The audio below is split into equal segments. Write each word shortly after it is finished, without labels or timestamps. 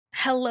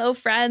Hello,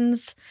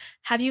 friends.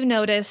 Have you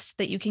noticed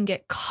that you can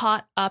get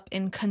caught up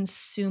in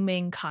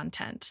consuming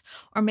content?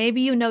 Or maybe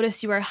you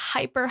notice you are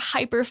hyper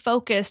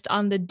focused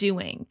on the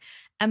doing.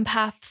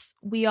 Empaths,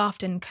 we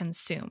often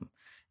consume.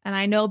 And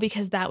I know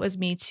because that was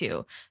me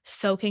too,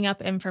 soaking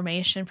up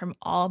information from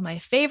all my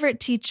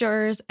favorite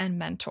teachers and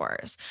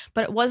mentors.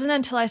 But it wasn't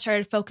until I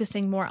started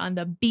focusing more on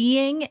the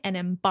being and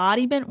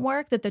embodiment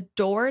work that the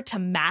door to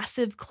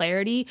massive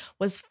clarity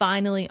was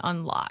finally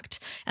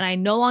unlocked. And I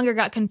no longer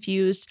got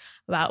confused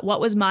about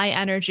what was my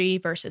energy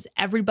versus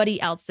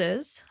everybody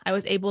else's. I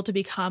was able to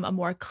become a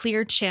more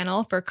clear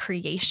channel for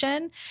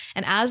creation,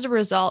 and as a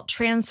result,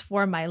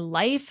 transform my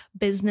life,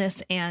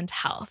 business, and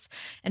health.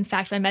 In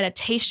fact, my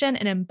meditation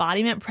and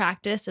embodiment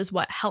practice is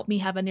what helped me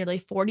have a nearly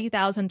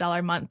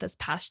 $40,000 month this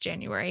past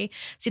January,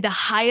 see the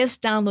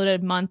highest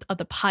downloaded month of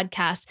the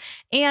podcast,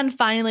 and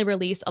finally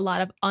release a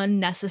lot of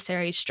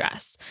unnecessary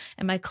stress.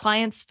 And my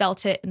clients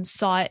felt it and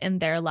saw it in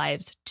their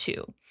lives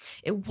too.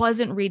 It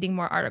wasn't reading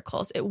more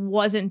articles. It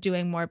wasn't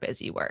doing more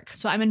busy work.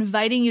 So I'm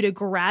inviting you to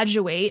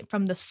graduate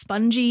from the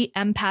spongy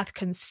empath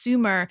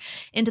consumer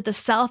into the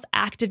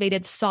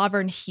self-activated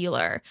sovereign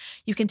healer.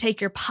 You can take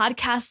your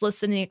podcast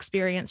listening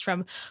experience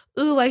from,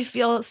 ooh, I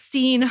feel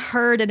seen,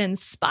 heard, and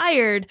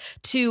inspired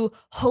to,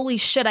 holy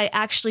shit, I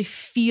actually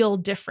feel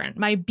different.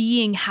 My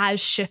being has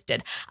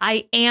shifted.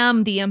 I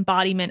am the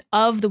embodiment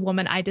of the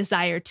woman I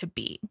desire to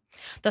be.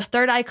 The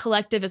Third Eye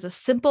Collective is a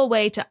simple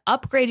way to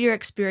upgrade your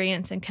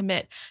experience and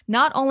commit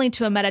not only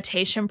to a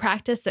meditation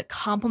practice that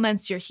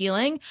complements your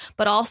healing,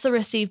 but also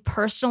receive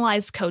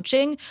personalized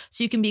coaching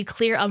so you can be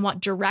clear on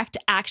what direct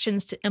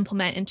actions to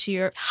implement into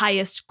your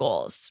highest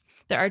goals.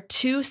 There are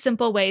two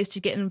simple ways to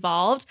get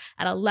involved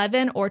at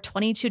 $11 or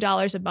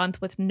 $22 a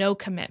month with no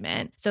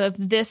commitment. So if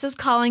this is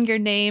calling your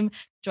name,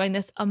 join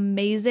this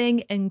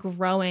amazing and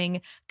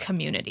growing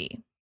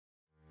community.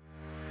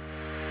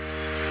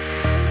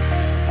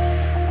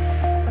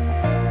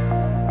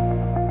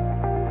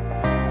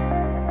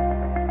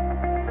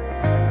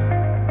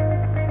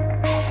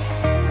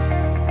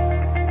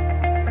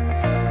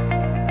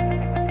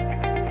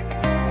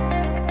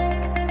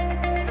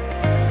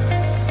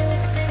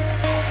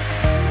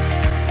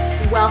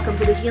 Welcome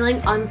to the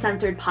Healing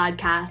Uncensored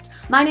podcast.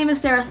 My name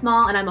is Sarah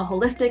Small, and I'm a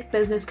holistic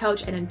business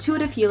coach and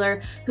intuitive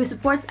healer who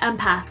supports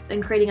empaths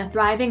in creating a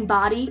thriving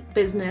body,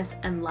 business,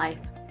 and life.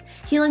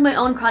 Healing my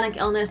own chronic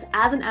illness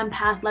as an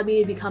empath led me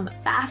to become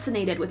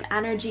fascinated with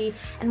energy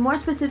and more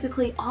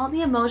specifically, all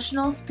the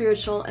emotional,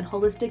 spiritual, and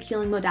holistic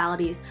healing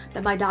modalities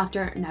that my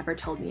doctor never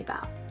told me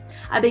about.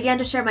 I began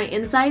to share my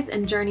insights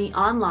and journey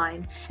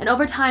online, and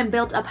over time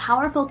built a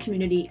powerful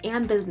community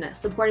and business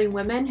supporting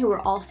women who are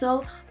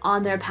also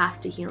on their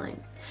path to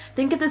healing.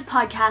 Think of this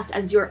podcast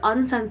as your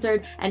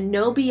uncensored and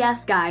no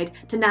BS guide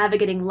to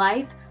navigating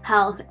life,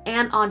 health,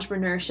 and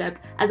entrepreneurship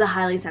as a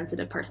highly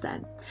sensitive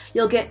person.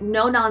 You'll get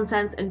no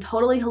nonsense and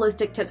totally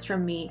holistic tips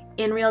from me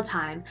in real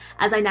time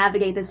as I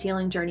navigate this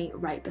healing journey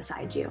right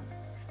beside you.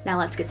 Now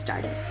let's get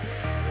started.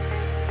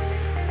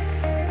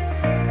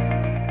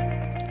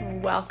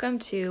 Welcome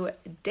to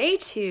day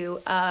 2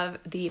 of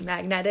the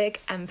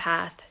Magnetic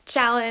Empath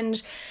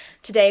Challenge.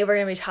 Today we're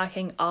going to be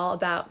talking all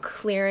about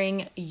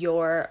clearing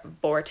your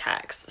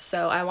vortex.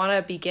 So I want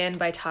to begin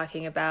by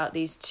talking about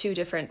these two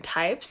different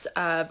types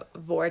of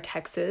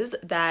vortexes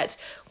that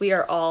we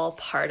are all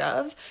part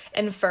of.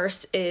 And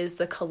first is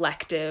the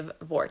collective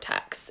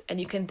vortex. And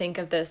you can think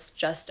of this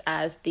just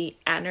as the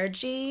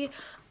energy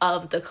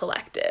of the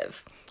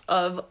collective,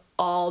 of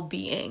all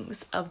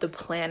beings, of the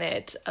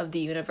planet, of the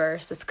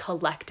universe, this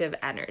collective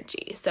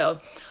energy. So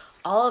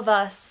all of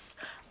us,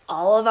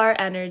 all of our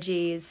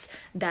energies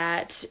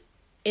that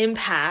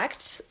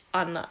impact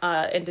on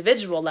an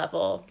individual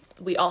level,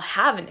 we all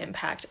have an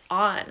impact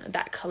on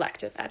that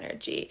collective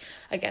energy.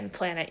 Again,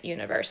 planet,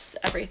 universe,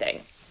 everything.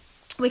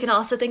 We can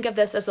also think of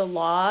this as a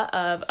law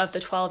of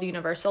the 12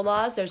 universal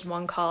laws. There's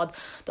one called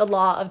the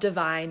law of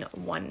divine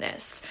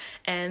oneness.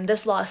 And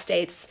this law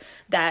states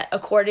that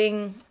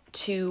according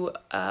to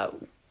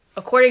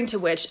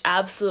which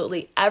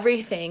absolutely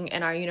everything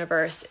in our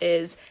universe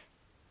is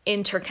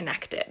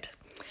interconnected.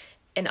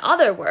 In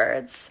other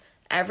words,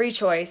 every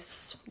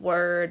choice,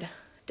 word,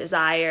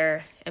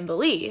 desire, and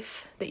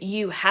belief that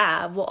you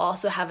have will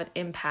also have an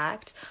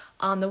impact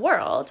on the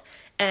world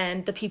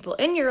and the people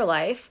in your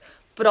life,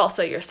 but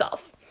also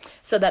yourself.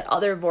 So that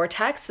other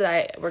vortex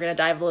that we're going to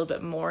dive a little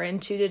bit more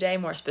into today,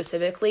 more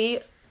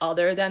specifically,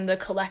 other than the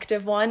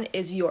collective one,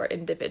 is your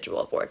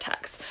individual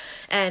vortex.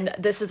 And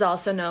this is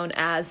also known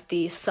as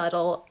the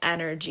subtle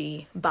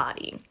energy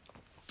body.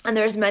 And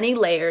there's many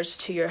layers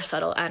to your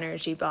subtle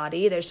energy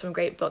body. There's some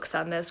great books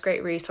on this,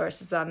 great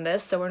resources on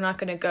this. So we're not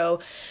going to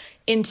go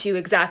into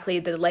exactly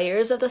the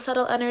layers of the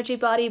subtle energy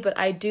body, but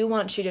I do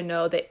want you to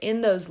know that in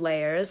those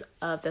layers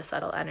of the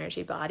subtle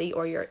energy body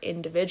or your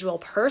individual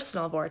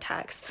personal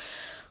vortex,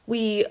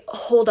 we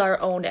hold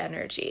our own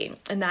energy,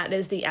 and that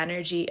is the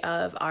energy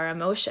of our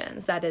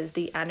emotions. That is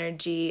the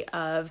energy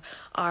of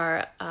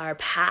our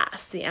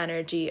past, the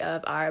energy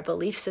of our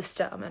belief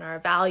system and our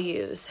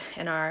values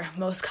and our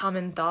most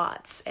common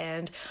thoughts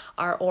and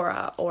our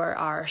aura or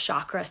our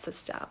chakra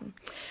system.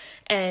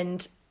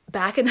 And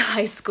back in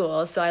high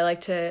school, so I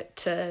like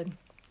to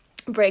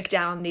break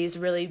down these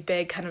really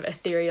big kind of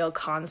ethereal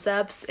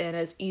concepts in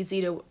as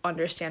easy to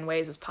understand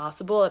ways as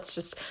possible. It's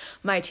just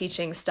my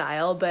teaching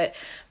style. But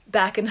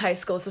back in high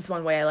school, this is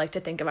one way I like to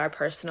think of our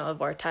personal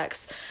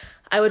vortex.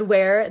 I would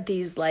wear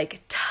these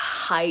like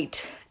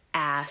tight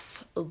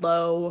ass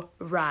low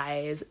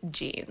rise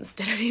jeans.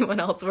 Did anyone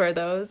else wear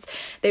those?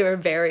 They were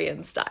very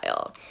in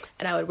style.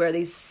 And I would wear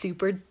these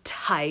super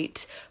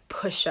tight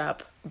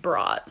push-up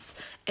bras.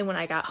 And when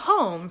I got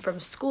home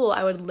from school,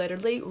 I would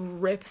literally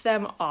rip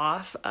them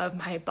off of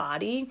my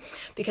body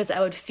because I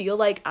would feel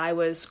like I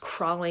was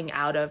crawling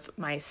out of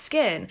my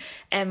skin,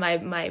 and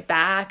my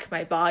back,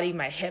 my body,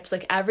 my hips,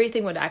 like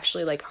everything would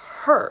actually like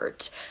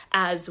hurt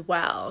as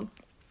well.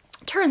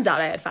 Turns out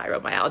I had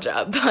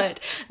fibromyalgia, but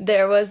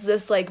there was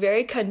this like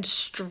very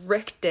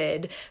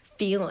constricted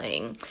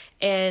feeling.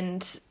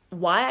 And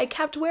why I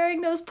kept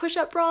wearing those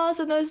push-up bras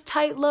and those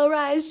tight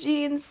low-rise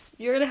jeans,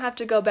 you're going to have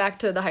to go back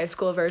to the high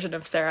school version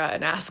of Sarah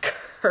and ask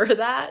her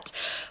that.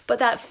 But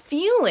that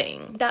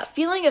feeling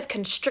of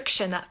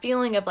constriction, that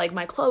feeling of like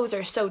my clothes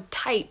are so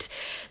tight,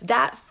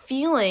 that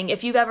feeling,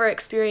 if you've ever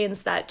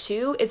experienced that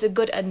too, is a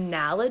good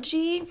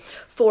analogy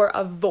for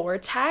a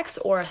vortex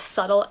or a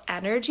subtle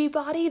energy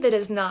body that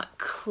is not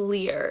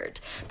cleared,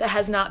 that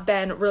has not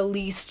been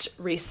released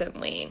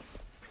recently.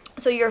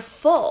 So you're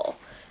full.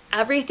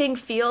 Everything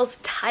feels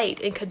tight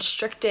and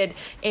constricted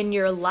in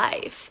your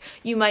life.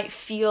 You might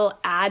feel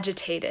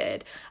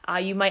agitated.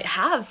 You might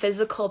have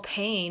physical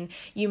pain.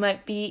 You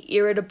might be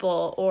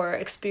irritable or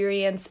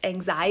experience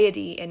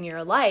anxiety in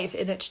your life.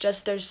 And it's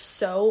just, there's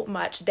so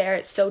much there.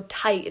 It's so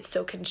tight. It's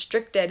so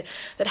constricted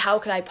that how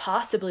could I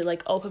possibly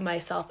like open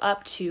myself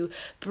up to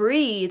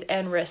breathe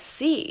and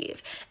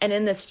receive? And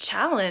in this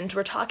challenge,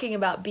 we're talking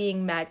about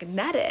being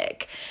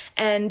magnetic.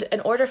 And in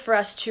order for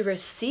us to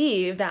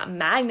receive that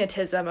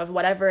magnetism of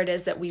whatever it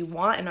is that we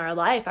want in our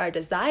life, our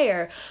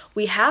desire,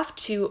 we have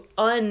to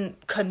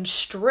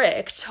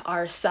unconstrict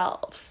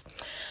ourselves.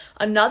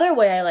 Another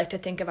way I like to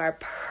think of our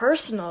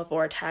personal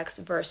vortex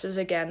versus,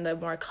 again, the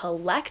more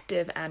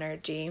collective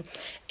energy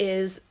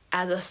is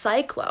as a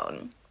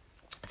cyclone.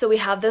 So we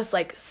have this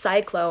like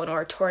cyclone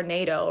or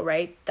tornado,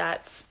 right?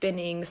 That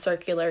spinning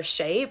circular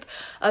shape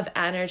of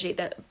energy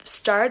that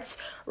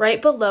starts right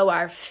below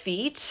our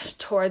feet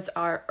towards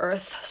our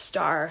earth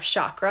star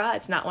chakra.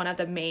 It's not one of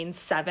the main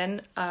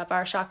 7 of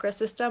our chakra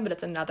system, but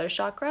it's another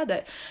chakra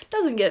that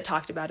doesn't get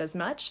talked about as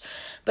much.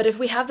 But if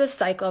we have this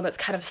cyclone that's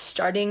kind of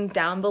starting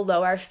down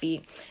below our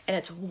feet and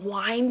it's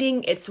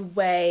winding its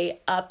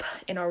way up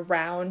and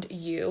around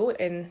you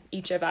and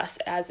each of us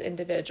as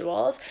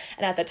individuals,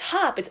 and at the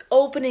top, it's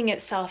opening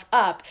itself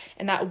up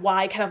in that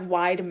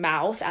wide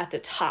mouth at the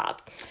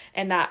top,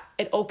 and that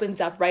it opens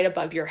up right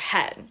above your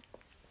head.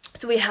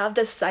 So we have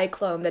this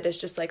cyclone that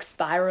is just like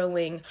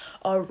spiraling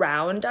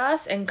around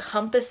us,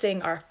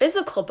 encompassing our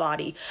physical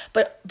body,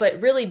 but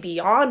really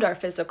beyond our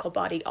physical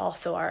body,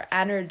 also our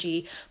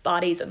energy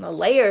bodies and the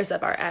layers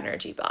of our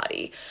energy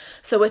body.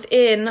 So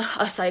within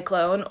a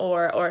cyclone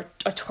or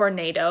a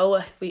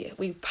tornado,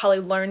 we probably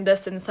learned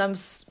this in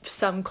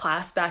some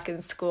class back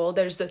in school.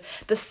 There's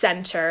the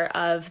center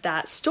of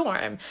that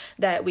storm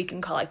that we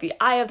can call like the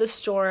eye of the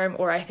storm,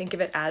 or I think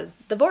of it as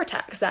the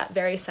vortex, that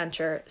very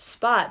center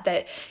spot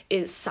that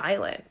is silent.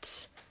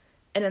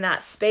 And in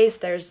that space,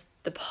 there's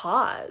the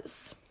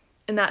pause.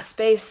 In that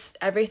space,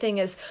 everything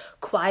is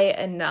quiet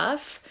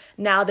enough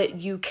now that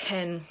you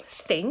can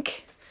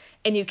think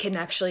and you can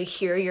actually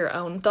hear your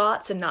own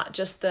thoughts and not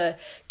just the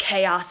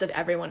chaos of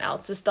everyone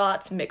else's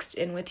thoughts mixed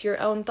in with your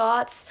own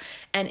thoughts.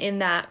 And in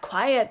that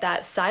quiet,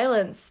 that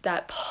silence,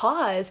 that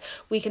pause,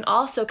 we can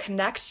also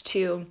connect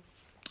to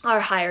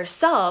our higher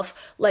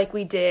self like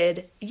we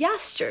did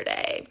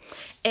yesterday.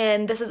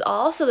 And this is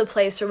also the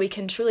place where we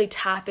can truly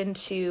tap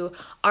into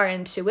our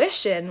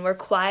intuition. We're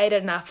quiet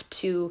enough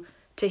to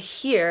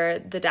hear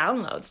the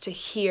downloads, to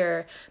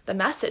hear the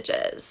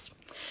messages.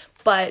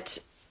 But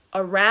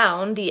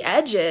around the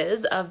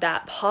edges of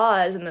that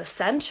pause in the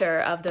center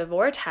of the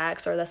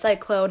vortex or the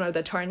cyclone or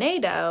the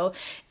tornado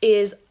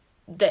is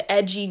the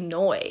edgy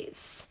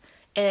noise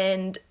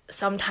and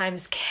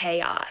sometimes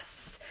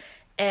chaos.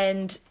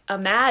 And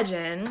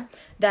imagine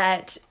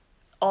that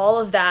all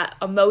of that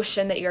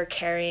emotion that you're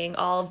carrying,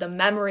 all of the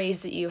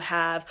memories that you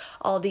have,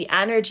 all the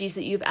energies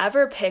that you've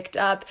ever picked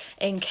up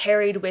and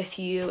carried with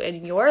you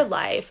in your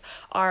life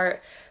are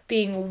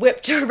being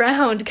whipped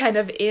around kind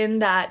of in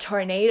that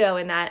tornado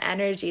and that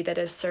energy that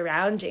is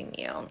surrounding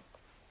you.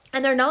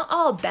 And they're not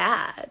all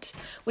bad.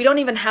 We don't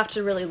even have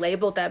to really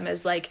label them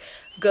as like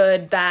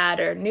good, bad,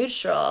 or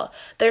neutral.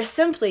 They're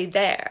simply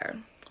there.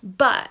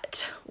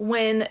 But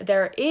when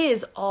there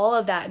is all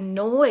of that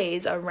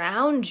noise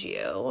around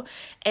you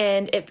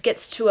and it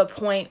gets to a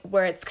point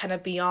where it's kind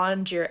of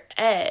beyond your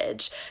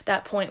edge,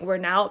 that point where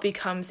now it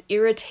becomes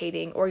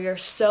irritating or you're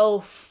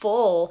so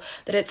full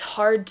that it's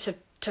hard to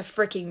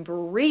freaking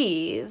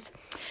breathe.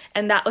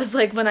 And that was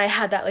like when I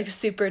had that like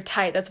super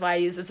tight, that's why I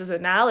use this as an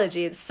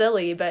analogy. It's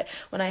silly, but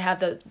when I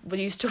have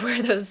we used to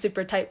wear those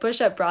super tight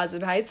push-up bras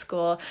in high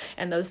school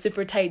and those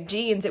super tight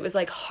jeans, it was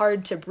like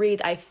hard to breathe.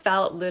 I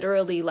felt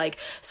literally like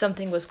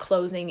something was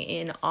closing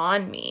in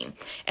on me.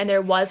 And there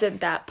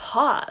wasn't that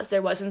pause.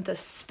 There wasn't the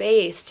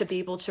space to be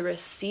able to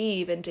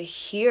receive and to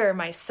hear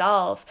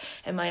myself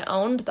and my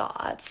own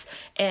thoughts.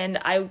 And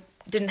I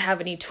didn't have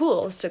any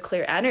tools to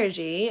clear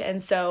energy.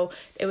 And so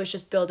it was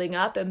just building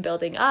up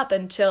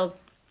until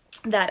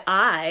that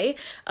eye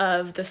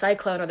of the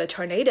cyclone or the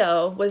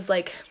tornado was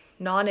like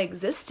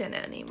non-existent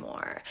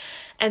anymore.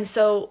 And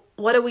so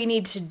what do we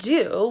need to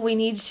do? We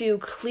need to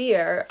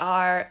clear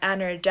our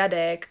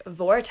energetic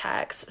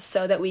vortex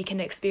so that we can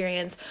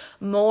experience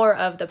more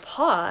of the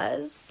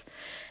pause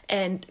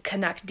and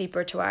connect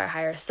deeper to our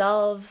higher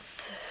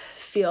selves,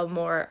 feel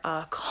more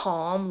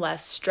calm,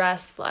 less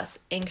stressed, less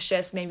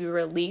anxious, maybe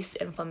release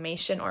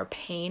inflammation or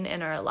pain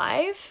in our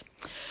life.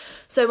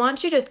 So I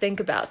want you to think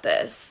about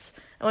this.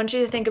 I want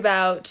you to think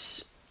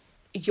about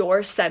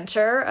your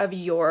center of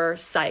your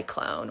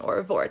cyclone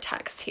or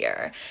vortex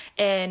here,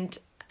 and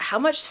how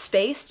much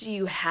space do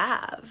you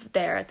have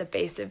there at the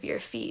base of your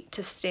feet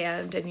to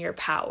stand in your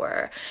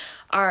power?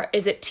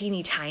 Is it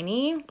teeny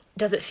tiny?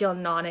 Does it feel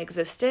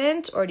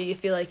non-existent? Or do you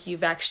feel like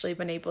you've actually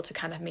been able to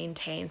kind of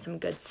maintain some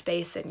good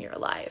space in your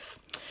life?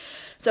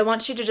 So I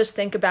want you to just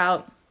think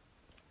about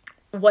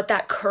what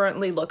that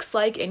currently looks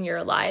like in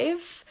your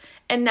life.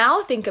 And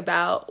now think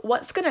about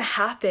what's going to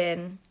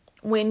happen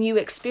when you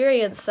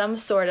experience some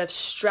sort of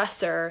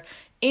stressor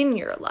in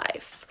your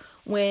life,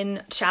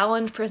 when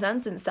challenge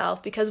presents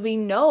itself, because we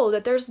know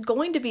that there's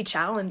going to be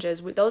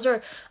challenges. Those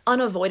are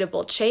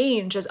unavoidable.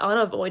 Change is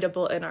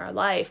unavoidable in our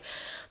life.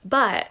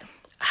 But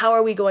how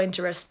are we going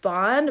to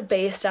respond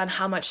based on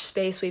how much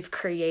space we've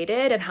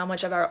created and how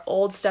much of our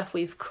old stuff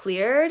we've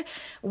cleared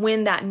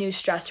when that new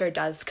stressor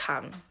does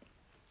come?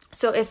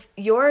 So if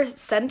your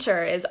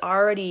center is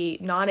already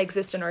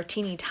non-existent or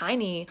teeny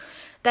tiny,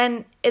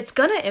 then it's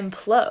going to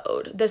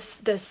implode.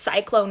 This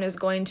cyclone is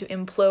going to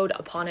implode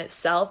upon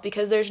itself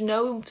because there's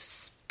no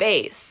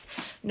space,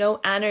 no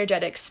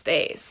energetic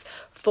space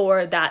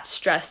for that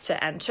stress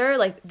to enter.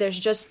 Like there's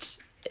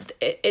just,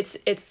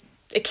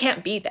 it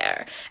can't be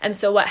there. And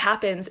so what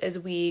happens is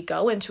we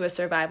go into a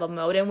survival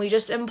mode and we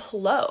just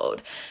implode.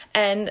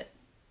 And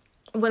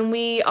when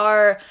we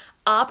are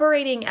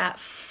operating at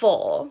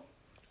full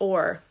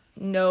or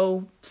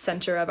no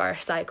center of our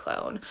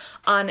cyclone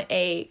on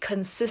a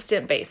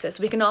consistent basis.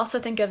 We can also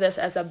think of this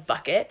as a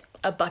bucket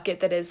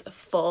that is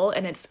full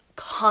and it's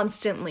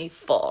constantly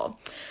full.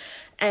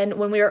 And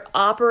when we are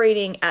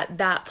operating at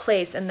that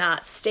place and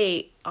that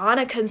state on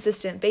a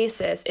consistent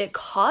basis, it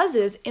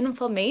causes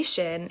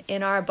inflammation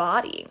in our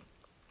body.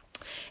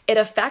 It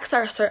affects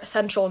our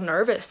central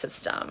nervous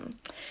system.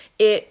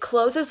 It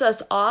closes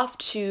us off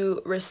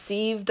to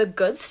receive the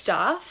good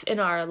stuff in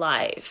our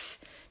life,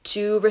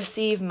 to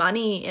receive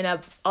money in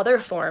other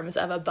forms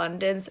of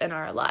abundance in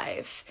our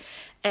life,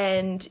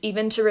 and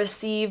even to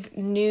receive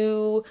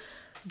new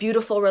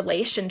beautiful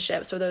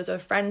relationships, whether those are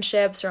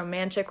friendships,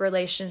 romantic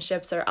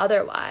relationships, or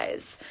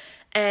otherwise.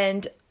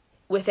 And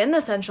within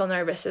the central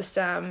nervous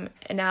system,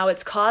 now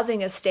it's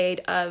causing a state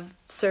of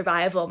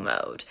survival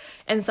mode.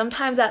 And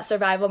sometimes that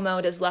survival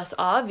mode is less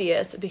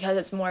obvious because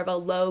it's more of a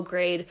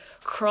low-grade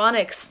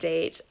chronic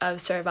state of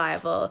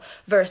survival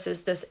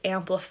versus this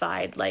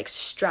amplified like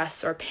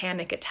stress or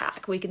panic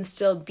attack. We can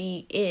still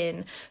be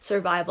in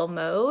survival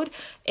mode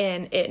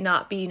and it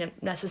not be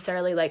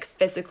necessarily like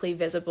physically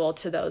visible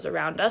to those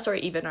around us or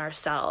even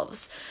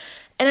ourselves.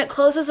 And it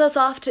closes us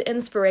off to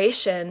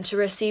inspiration to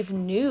receive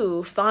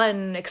new,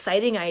 fun,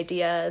 exciting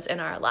ideas in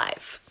our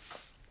life.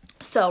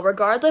 So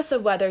regardless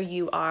of whether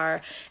you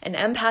are an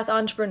empath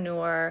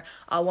entrepreneur,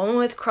 a woman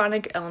with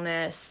chronic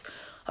illness,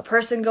 a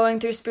person going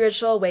through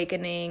spiritual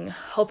awakening,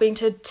 hoping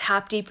to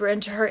tap deeper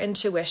into her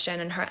intuition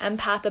and her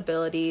empath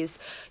abilities,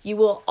 you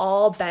will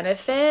all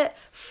benefit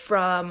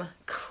from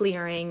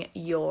clearing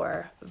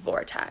your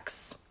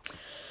vortex.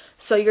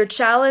 So your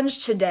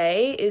challenge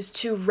today is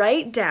to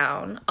write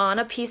down on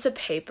a piece of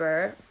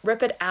paper,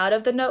 rip it out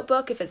of the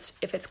notebook if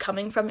it's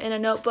coming from in a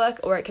notebook,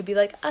 or it could be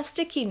like a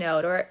sticky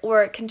note,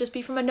 or it can just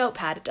be from a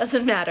notepad. It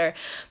doesn't matter.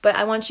 But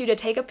I want you to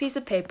take a piece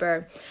of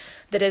paper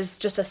that is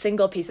just a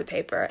single piece of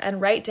paper and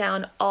write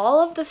down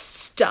all of the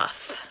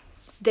stuff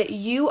that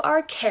you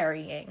are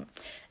carrying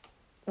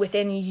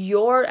within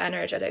your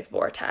energetic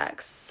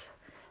vortex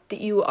that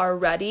you are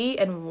ready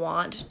and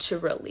want to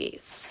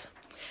release.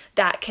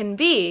 That can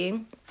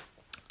be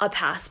a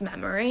past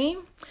memory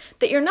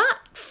that you're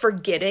not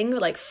forgetting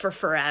like for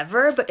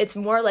forever, but it's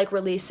more like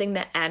releasing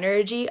the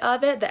energy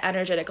of it, the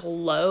energetic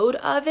load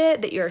of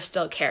it that you're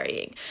still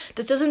carrying.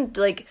 This doesn't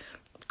like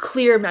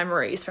clear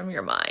memories from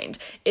your mind.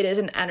 It is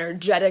an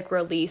energetic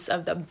release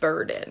of the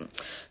burden.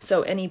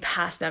 So any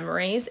past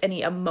memories,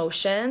 any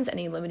emotions,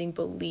 any limiting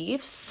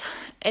beliefs,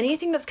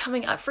 anything that's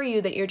coming up for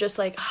you that you're just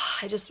like,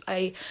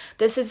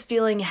 this is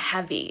feeling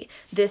heavy.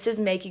 This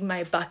is making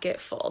my bucket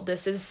full.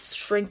 This is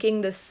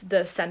shrinking the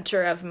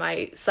center of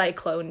my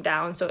cyclone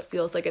down so it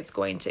feels like it's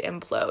going to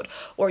implode.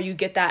 Or you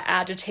get that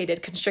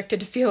agitated,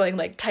 constricted feeling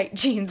like tight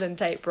jeans and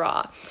tight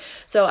bra.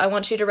 So I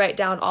want you to write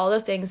down all the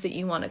things that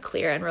you want to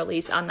clear and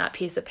release on that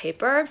piece of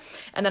paper,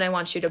 and then I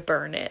want you to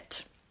burn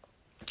it.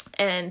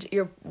 And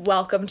you're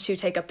welcome to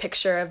take a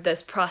picture of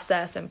this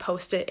process and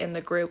post it in the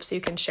group so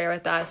you can share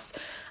with us.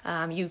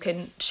 You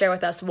can share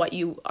with us what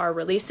you are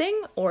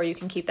releasing, or you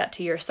can keep that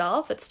to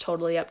yourself. It's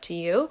totally up to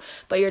you.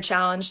 But your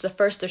challenge,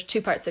 there's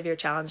 2 parts of your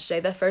challenge today.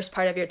 The first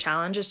part of your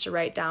challenge is to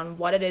write down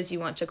what it is you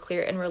want to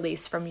clear and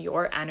release from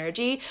your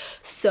energy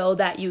so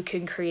that you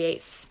can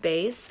create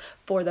space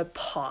for the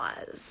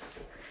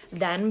pause.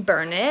 Then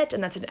burn it,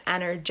 and that's an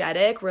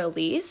energetic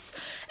release.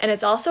 And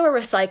it's also a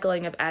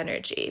recycling of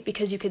energy,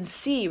 because you can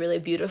see really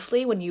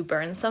beautifully when you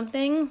burn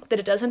something that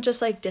it doesn't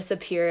just like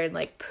disappear and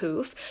like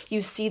poof.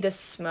 You see the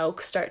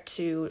smoke start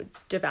to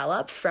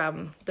develop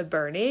from the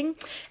burning,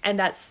 and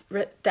that's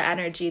the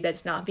energy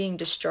that's not being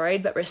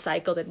destroyed but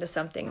recycled into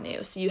something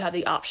new. So you have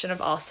the option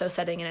of also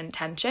setting an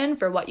intention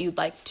for what you'd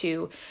like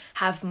to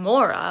have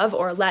more of,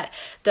 or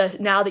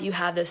now that you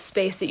have this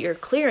space that you're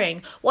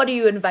clearing, what are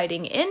you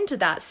inviting into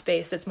that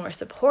space that's more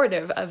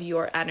supportive of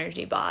your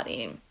energy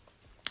body?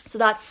 So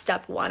that's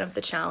step 1 of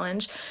the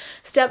challenge.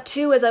 Step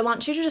 2 is I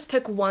want you to just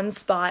pick one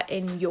spot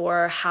in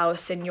your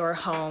house, in your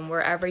home,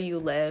 wherever you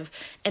live,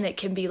 and it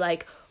can be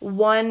like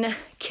one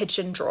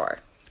kitchen drawer,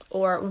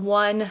 or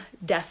one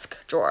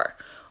desk drawer,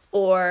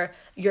 or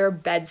your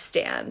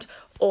bedstand,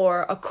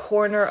 or a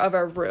corner of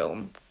a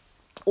room,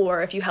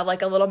 or if you have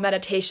like a little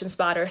meditation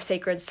spot or a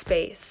sacred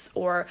space,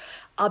 or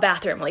a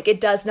bathroom. Like,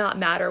 it does not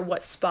matter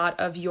what spot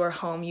of your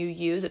home you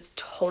use. It's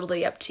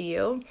totally up to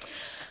you.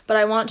 But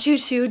I want you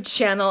to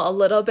channel a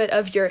little bit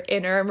of your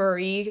inner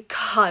Marie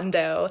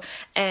Kondo.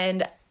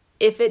 And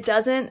if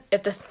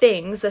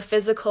the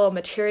physical,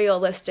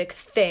 materialistic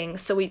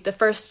things, so the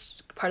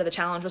first part of the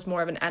challenge was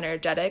more of an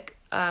energetic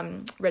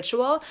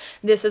ritual.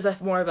 This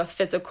is more of a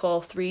physical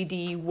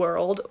 3D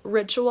world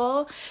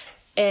ritual.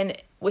 And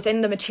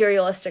within the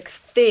materialistic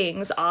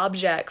things,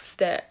 objects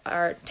that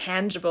are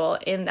tangible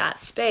in that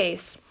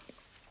space,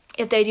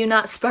 if they do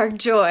not spark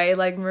joy,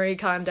 like Marie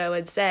Kondo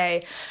would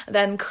say,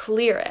 then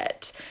clear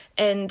it.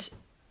 And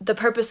the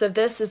purpose of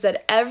this is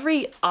that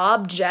every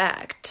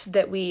object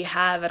that we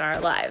have in our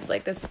lives,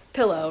 like this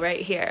pillow right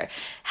here,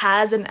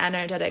 has an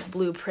energetic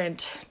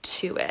blueprint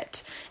to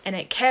it, and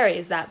it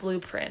carries that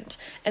blueprint.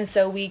 And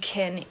so we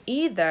can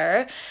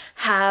either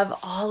have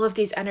all of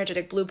these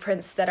energetic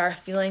blueprints that are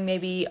feeling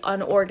maybe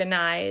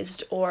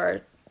unorganized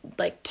or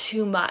like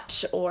too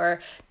much, or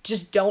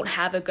just don't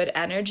have a good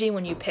energy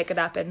when you pick it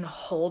up and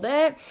hold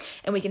it.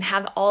 And we can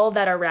have all of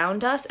that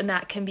around us, and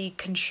that can be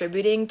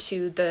contributing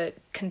to the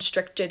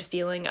constricted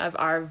feeling of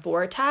our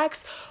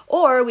vortex.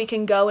 Or we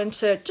can go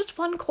into just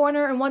one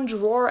corner and one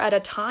drawer at a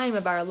time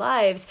of our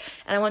lives.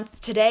 And I want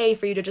today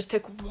for you to just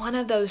pick one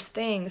of those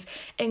things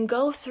and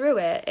go through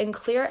it and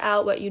clear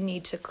out what you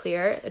need to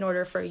clear in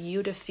order for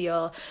you to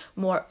feel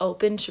more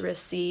open to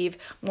receive,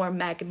 more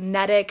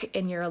magnetic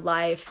in your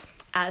life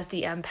as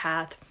the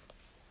empath.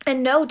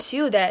 And know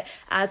too that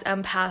as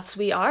empaths,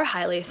 we are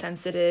highly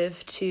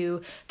sensitive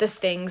to the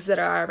things that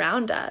are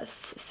around us.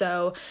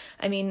 So,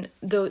 I mean,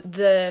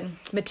 the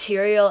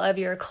material of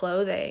your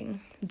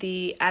clothing,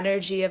 the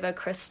energy of a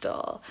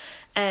crystal,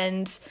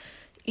 and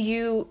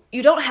you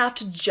don't have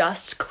to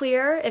just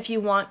clear if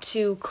you want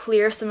to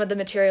clear some of the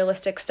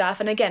materialistic stuff.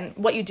 And again,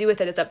 what you do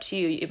with it is up to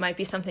you. It might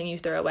be something you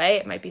throw away.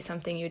 It might be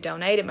something you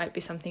donate. It might be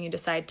something you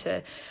decide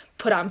to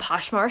put on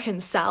Poshmark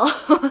and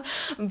sell.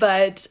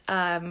 But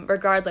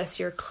regardless,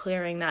 you're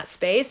clearing that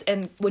space.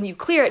 And when you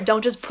clear it,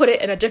 don't just put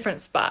it in a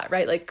different spot,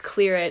 right? Like,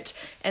 clear it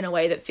in a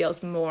way that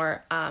feels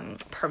more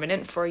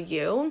permanent for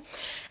you.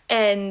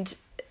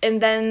 And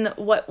then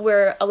what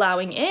we're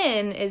allowing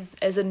in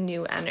is a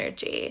new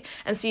energy.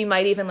 And so you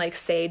might even like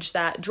sage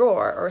that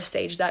drawer or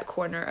sage that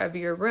corner of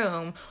your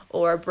room,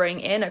 or bring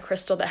in a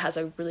crystal that has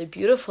a really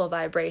beautiful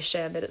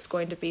vibration that it's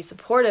going to be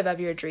supportive of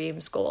your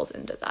dreams, goals,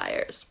 and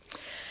desires.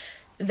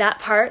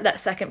 That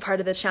second part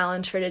of the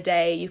challenge for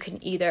today, you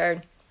can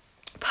either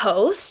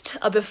post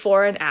a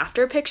before and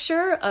after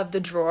picture of the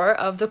drawer,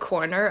 of the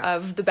corner,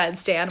 of the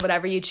bedstand,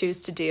 whatever you choose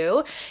to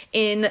do,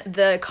 in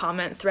the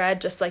comment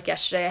thread, just like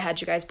yesterday I had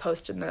you guys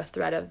post in the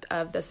thread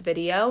of this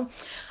video.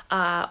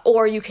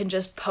 Or you can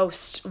just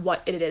post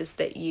what it is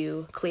that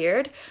you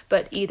cleared.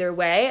 But either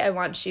way, I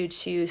want you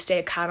to stay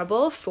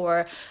accountable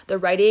for the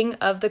writing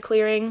of the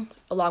clearing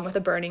along with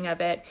the burning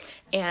of it,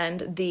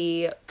 and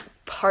the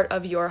part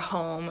of your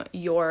home,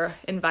 your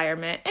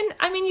environment. And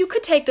I mean, you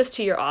could take this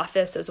to your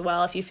office as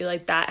well if you feel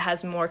like that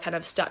has more kind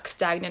of stuck,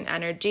 stagnant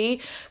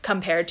energy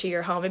compared to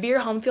your home. Maybe your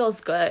home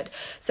feels good.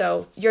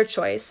 So your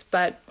choice,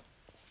 but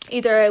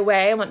Either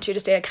way, I want you to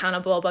stay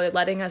accountable by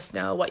letting us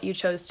know what you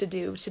chose to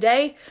do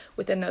today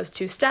within those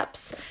 2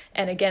 steps.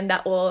 And again,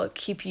 that will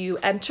keep you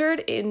entered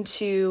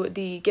into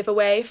the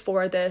giveaway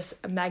for this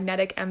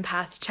Magnetic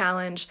Empath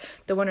Challenge.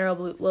 The winner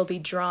will be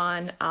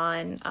drawn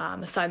on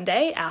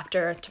Sunday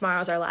after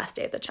tomorrow's our last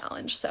day of the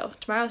challenge. So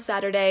tomorrow's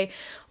Saturday,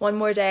 one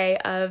more day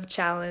of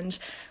challenge.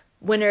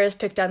 Winner is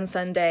picked on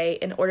Sunday.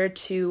 In order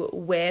to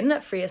win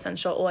free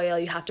essential oil,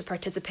 you have to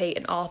participate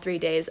in all 3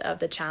 days of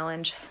the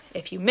challenge.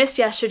 If you missed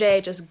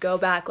yesterday, just go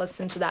back,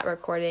 listen to that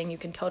recording. You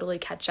can totally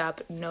catch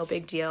up. No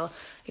big deal.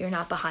 You're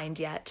not behind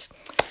yet.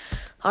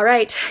 All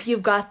right,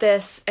 you've got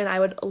this. And I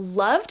would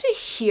love to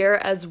hear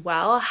as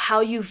well how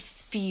you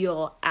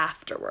feel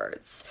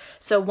afterwards.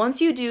 So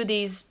once you do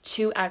these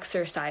 2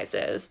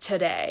 exercises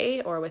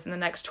today or within the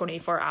next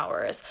 24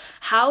 hours,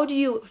 how do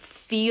you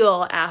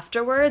feel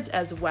afterwards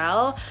as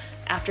well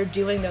after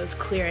doing those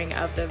clearing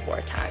of the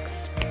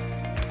vortex?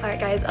 All right,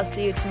 guys, I'll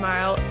see you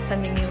tomorrow.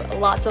 Sending you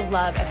lots of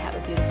love and have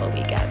a beautiful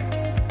weekend.